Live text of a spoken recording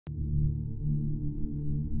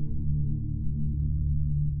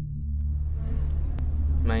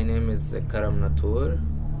my name is Karam Natour.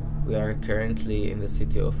 We are currently in the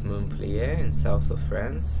city of Montpellier in south of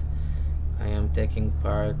France. I am taking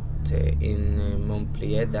part in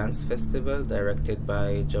Montpellier Danse Festival directed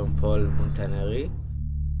by Jean-Paul Montanari.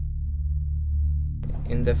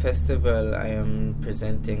 In the festival I am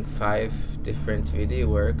presenting 5 different video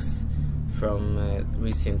works from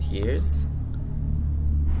recent years.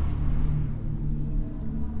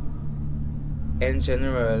 In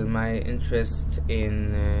general, my interest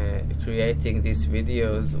in creating these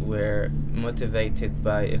videos were motivated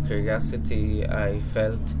by a curiosity I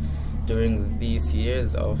felt during these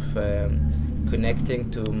years of connecting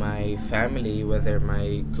to my family, whether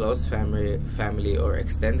my close family or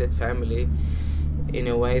extended family, in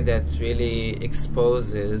a way that really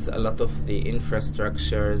exposes a lot of the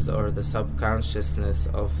infrastructures or the subconsciousness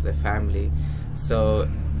of the family. So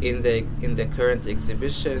in the current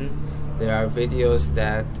exhibition, there are videos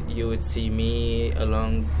that you would see me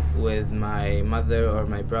along with my mother or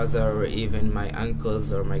my brother or even my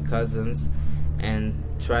uncles or my cousins, and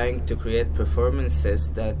trying to create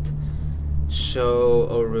performances that show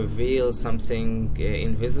or reveal something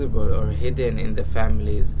invisible or hidden in the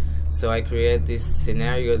families. So I create these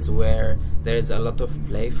scenarios where there's a lot of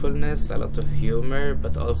playfulness, a lot of humor,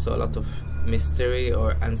 but also a lot of mystery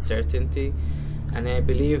or uncertainty. And I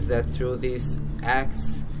believe that through these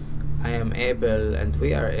acts I am able, and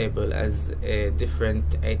we are able as different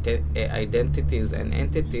identities and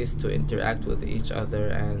entities, to interact with each other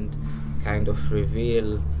and kind of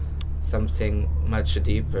reveal something much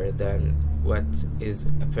deeper than what is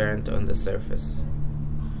apparent on the surface.